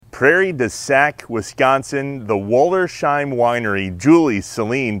Prairie du Sac, Wisconsin, the Wollersheim WInery. Julie,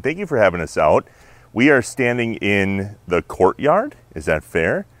 Celine, thank you for having us out. We are standing in the courtyard. Is that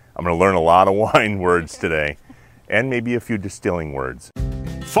fair? I'm going to learn a lot of wine words today and maybe a few distilling words.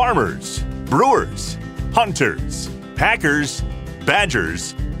 Farmers, brewers, hunters, packers,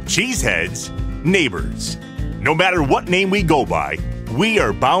 badgers, cheeseheads, neighbors. No matter what name we go by, we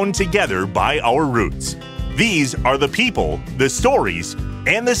are bound together by our roots. These are the people, the stories,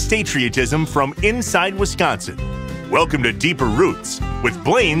 and the patriotism from inside Wisconsin. Welcome to Deeper Roots with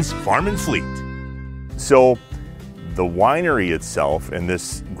Blain's Farm and Fleet. So, the winery itself and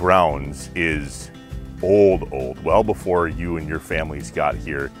this grounds is old, well before you and your families got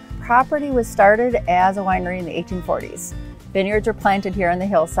here. Property was started as a winery in the 1840s. Vineyards were planted here on the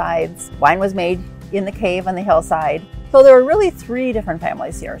hillsides. Wine was made in the cave on the hillside. So there were really three different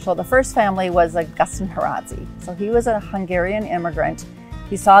families here. So the first family was Augustin Haradzi. So he was a Hungarian immigrant.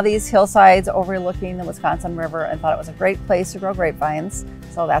 He saw these hillsides overlooking the Wisconsin River and thought it was a great place to grow grapevines.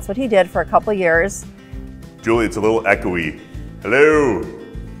 So that's what he did for a couple years. Julie, it's a little echoey. Hello,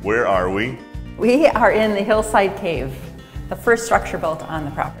 where are we? We are in the hillside cave, the first structure built on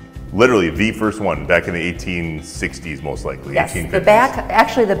the property. Literally the first one back in the 1860s, most likely. Yes,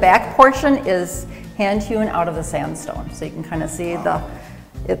 1850s. the back portion is hand hewn out of the sandstone. So you can kind of see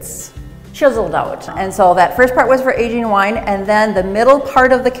it's chiseled out. And so that first part was for aging wine, and then the middle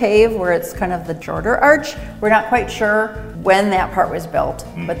part of the cave where it's kind of the Jordan arch, we're not quite sure when that part was built,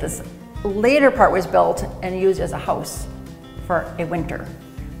 but this later part was built and used as a house for a winter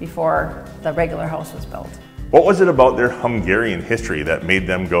before the regular house was built. What was it about their Hungarian history that made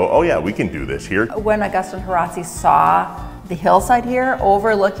them go, oh yeah, we can do this here? When Augustin Haradzi saw the hillside here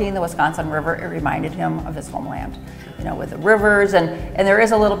overlooking the Wisconsin River, it reminded him of his homeland. You know, with the rivers and there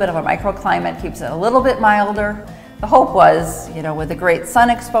is a little bit of a microclimate, keeps it a little bit milder. The hope was, you know, with the great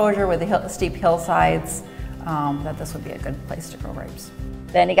sun exposure, with the steep hillsides, that this would be a good place to grow grapes.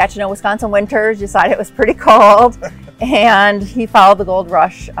 Then he got to know Wisconsin winters, decided it was pretty cold, and he followed the gold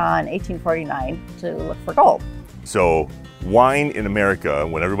rush in 1849 to look for gold. So wine in America,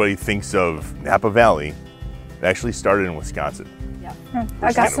 when everybody thinks of Napa Valley, it actually started in Wisconsin. Yeah.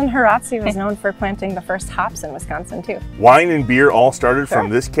 Augustin Haradzi was known for planting the first hops in Wisconsin too. Wine and beer all started from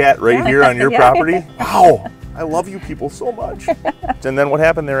this cat right here on your property? Wow, I love you people so much. And then what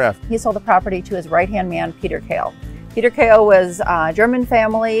happened thereafter? He sold the property to his right-hand man, Peter Kale. Peter Kale was a German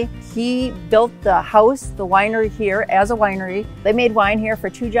family. He built the house, the winery here as a winery. They made wine here for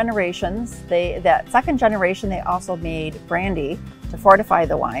 2 generations. That second generation, they also made brandy to fortify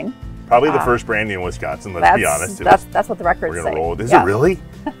the wine. Probably the first brandy in Wisconsin, let's be honest. That's what the records say. Roll. Is it really?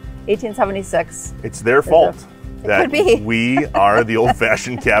 1876. It's their fault that could be. We are the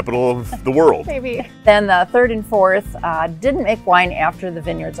old-fashioned capital of the world. Maybe. Then the third and fourth didn't make wine after the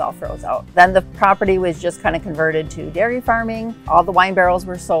vineyards all froze out. Then the property was just kind of converted to dairy farming. All the wine barrels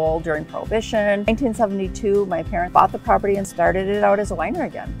were sold during Prohibition. 1972, my parents bought the property and started it out as a winery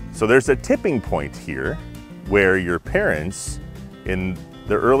again. So there's a tipping point here where your parents, in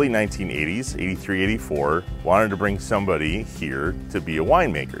the early 1980s, 83, 84, wanted to bring somebody here to be a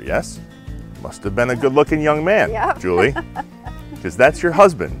winemaker, yes? Must have been a good-looking young man, Julie, because that's your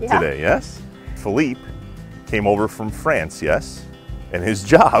husband today, yes? Philippe came over from France, yes? And his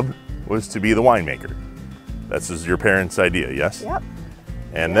job was to be the winemaker. This is your parents' idea, yes? Yep.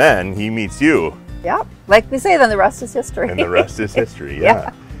 And then he meets you. Yep. Like we say, then the rest is history. And the rest is history,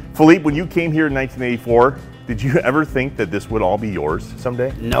 yeah. Philippe, when you came here in 1984, did you ever think that this would all be yours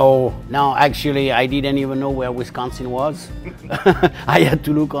someday? No, actually I didn't even know where Wisconsin was. I had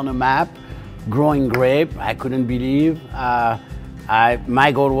to look on a map. Growing grape, I couldn't believe.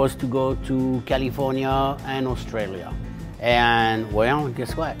 My goal was to go to California and Australia. And well,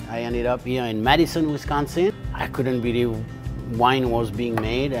 guess what? I ended up here in Madison, Wisconsin. I couldn't believe wine was being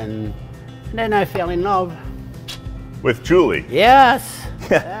made, and then I fell in love. With Julie? Yes.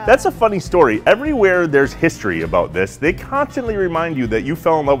 Yeah, that's a funny story. Everywhere there's history about this, they constantly remind you that you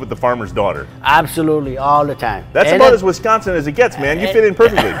fell in love with the farmer's daughter. Absolutely, all the time. That's about as Wisconsin as it gets, man. You fit in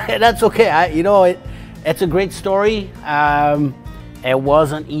perfectly. That's okay. It's a great story. It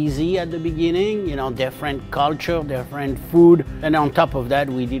wasn't easy at the beginning, different culture, different food. And on top of that,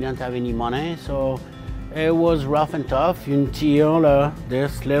 we didn't have any money. So it was rough and tough until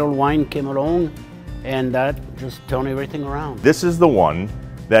this little wine came along, and that just turned everything around. This is the one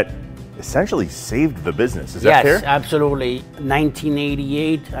that essentially saved the business. Is that fair? Yes, absolutely.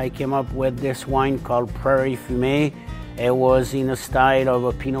 1988, I came up with this wine called Prairie Fumé. It was in a style of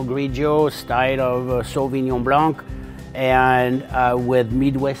a Pinot Grigio, style of a Sauvignon Blanc, and with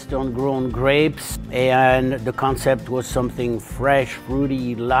Midwestern grown grapes. And the concept was something fresh,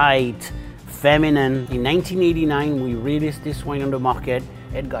 fruity, light, feminine. In 1989, we released this wine on the market.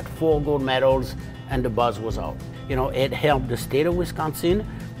 It got 4 gold medals, and the buzz was out. You know, it helped the state of Wisconsin.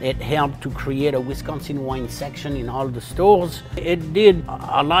 It helped to create a Wisconsin wine section in all the stores. It did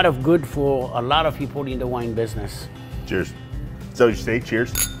a lot of good for a lot of people in the wine business. Cheers. So you say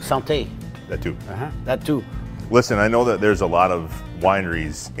cheers? Santé. That too. That too. Listen, I know that there's a lot of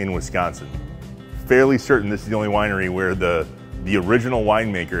wineries in Wisconsin. Fairly certain this is the only winery where the original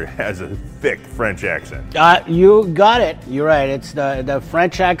winemaker has a thick French accent. You got it. You're right. It's the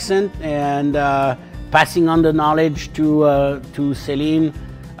French accent and passing on the knowledge to Celine,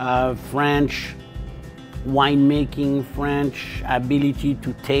 French winemaking, French ability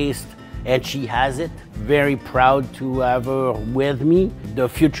to taste, and she has it. Very proud to have her with me. The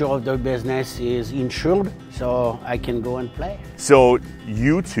future of the business is insured, so I can go and play. So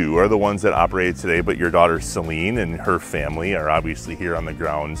you two are the ones that operate today, but your daughter Celine and her family are obviously here on the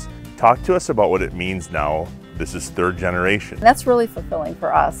grounds. Talk to us about what it means now. This is 3rd generation. That's really fulfilling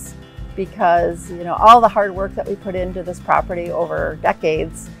for us because, you know, all the hard work that we put into this property over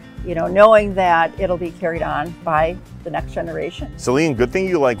decades, you know, knowing that it'll be carried on by the next generation. Celine, good thing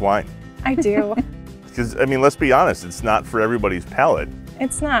you like wine. I do. Because, I mean, let's be honest, it's not for everybody's palate,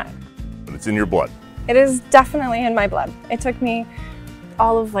 It's not. but it's in your blood. It is definitely in my blood. It took me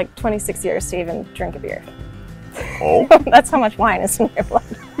all of like 26 years to even drink a beer. Oh, That's how much wine is in my blood.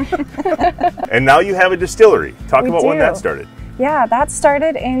 and now you have a distillery. Talk We about when do. that started. Yeah, that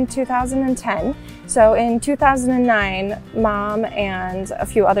started in 2010. So in 2009, Mom and a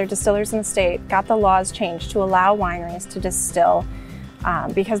few other distillers in the state got the laws changed to allow wineries to distill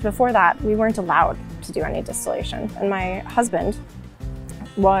because before that, we weren't allowed to do any distillation. And my husband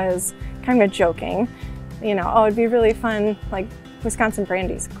was kind of joking, you know, oh, it'd be really fun, like Wisconsin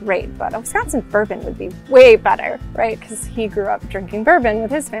brandy's great, but a Wisconsin bourbon would be way better, right? Because he grew up drinking bourbon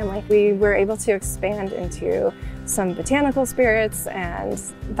with his family. We were able to expand into some botanical spirits and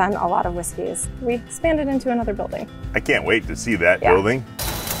then a lot of whiskeys. We expanded into another building. I can't wait to see that Yeah. building.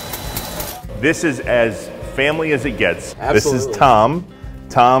 This is as family as it gets. Absolutely. This is Tom.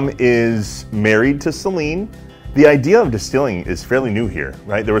 Tom is married to Celine. The idea of distilling is fairly new here,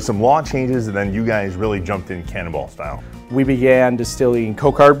 right? There were some law changes and then you guys really jumped in cannonball style. We began distilling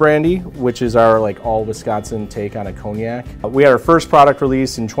Cocard brandy, which is our like all Wisconsin take on a cognac. We had our first product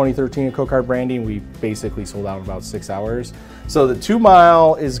release in 2013 of Cocard brandy, and we basically sold out in about 6 hours. So the 2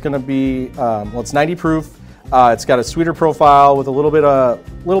 Mile is going to be, it's 90 proof. It's got a sweeter profile with a little bit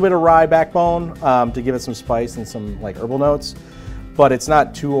of rye backbone to give it some spice and some like herbal notes, but it's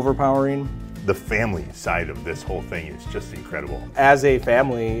not too overpowering. The family side of this whole thing is just incredible. As a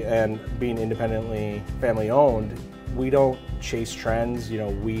family and being independently family owned, we don't chase trends, you know,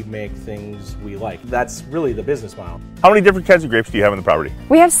 we make things we like. That's really the business model. How many different kinds of grapes do you have on the property?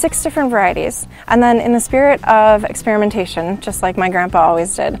 We have 6 different varieties. And then in the spirit of experimentation, just like my grandpa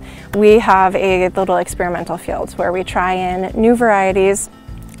always did, we have a little experimental field where we try in new varieties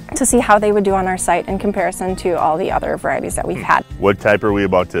to see how they would do on our site in comparison to all the other varieties that we've had. What type are we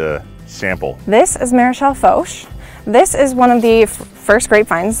about to sample? This is Maréchal Foch. This is one of the first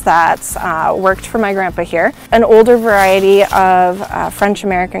grapevines that worked for my grandpa here. An older variety of French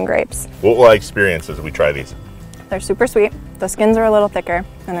American grapes. What will I experience as we try these? They're super sweet. The skins are a little thicker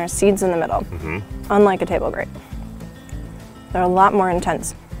and there's seeds in the middle, unlike a table grape. They're a lot more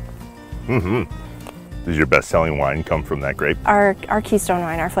intense. Does your best-selling wine come from that grape? Our Keystone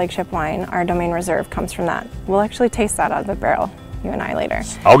wine, our flagship wine, our Domaine Reserve comes from that. We'll actually taste that out of the barrel, you and I later.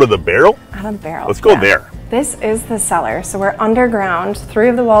 Out of the barrel? Out of the barrel. Let's go there. This is the cellar. So we're underground. 3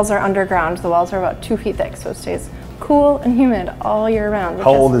 of the walls are underground. The walls are about 2 feet thick, so it stays cool and humid all year round.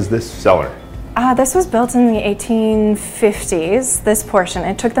 How old is this cellar? This was built in the 1850s, this portion.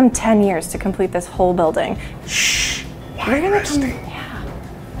 It took them 10 years to complete this whole building. Shh. We're gonna come, Interesting. yeah.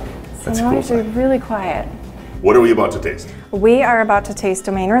 So That's now cool. we have to be really quiet. What are we about to taste? We are about to taste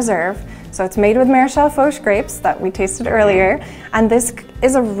Domaine Reserve. So it's made with Maréchal Foch grapes that we tasted earlier. And this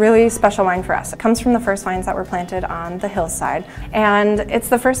is a really special wine for us. It comes from the first vines that were planted on the hillside. And it's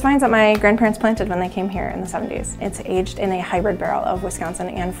the first vines that my grandparents planted when they came here in the 70s. It's aged in a hybrid barrel of Wisconsin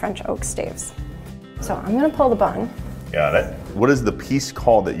and French oak staves. So I'm gonna pull the bung. Got it. What is the piece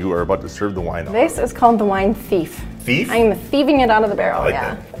called that you are about to serve the wine on? This is called the wine thief. Thief? I am thieving it out of the barrel, I like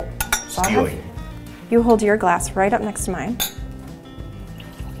yeah. that. So I'll have Stealing. you hold your glass right up next to mine.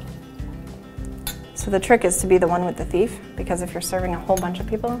 So the trick is to be the one with the thief, because if you're serving a whole bunch of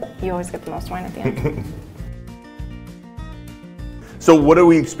people, you always get the most wine at the end. So what are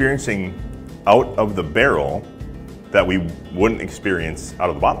we experiencing out of the barrel that we wouldn't experience out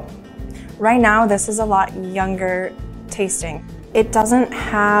of the bottle? Right now, this is a lot younger tasting. It doesn't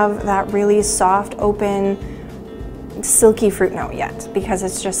have that really soft, open, silky fruit note yet because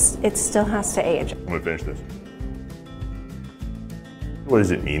it still has to age. I'm gonna finish this. What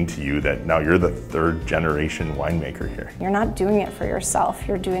does it mean to you that now you're the third generation winemaker here? You're not doing it for yourself,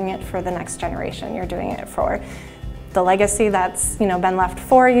 you're doing it for the next generation. You're doing it for the legacy that's been left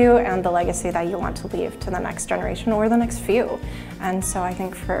for you and the legacy that you want to leave to the next generation or the next few. And so I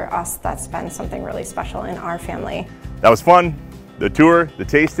think for us that's been something really special in our family. That was fun. The tour, the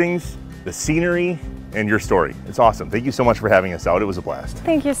tastings, the scenery, and your story. It's awesome. Thank you so much for having us out. It was a blast.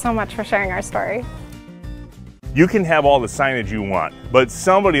 Thank you so much for sharing our story. You can have all the signage you want, but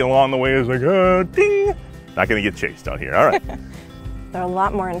somebody along the way is like, ding. Not gonna get chased out here. All right. They're a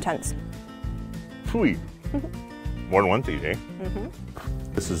lot more intense. Sweet. More than one thing, eh?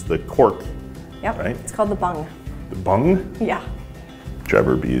 Mm-hmm. This is the cork. Yep. Right? It's called the bung. The bung? Yeah.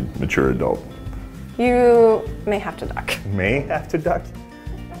 Trevor, be a mature adult. You may have to duck. May have to duck.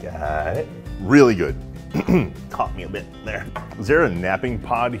 Got it. Really good. Caught me a bit there. Is there a napping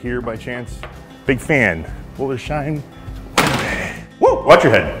pod here by chance? Big fan. Wollersheim. Whoa, watch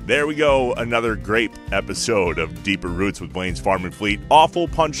your head. There we go. Another great episode of Deeper Roots with Blain's Farm and Fleet. Awful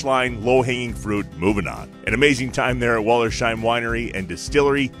punchline, low-hanging fruit, moving on. An amazing time there at Wollersheim WInery and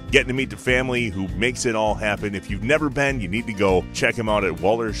Distillery, getting to meet the family who makes it all happen. If you've never been, you need to go check them out at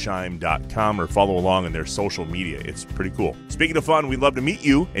wollersheim.com or follow along on their social media. It's pretty cool. Speaking of fun, we'd love to meet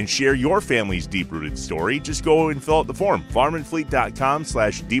you and share your family's deep-rooted story. Just go and fill out the form,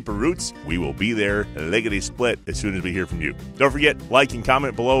 farmandfleet.com/deeperroots. We will be there, lickety split, as soon as we hear from you. Don't forget, like and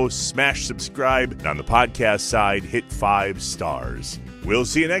comment below, smash subscribe, and on the podcast side, hit 5 stars. We'll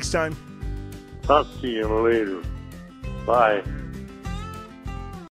see you next time. Talk to you later. Bye.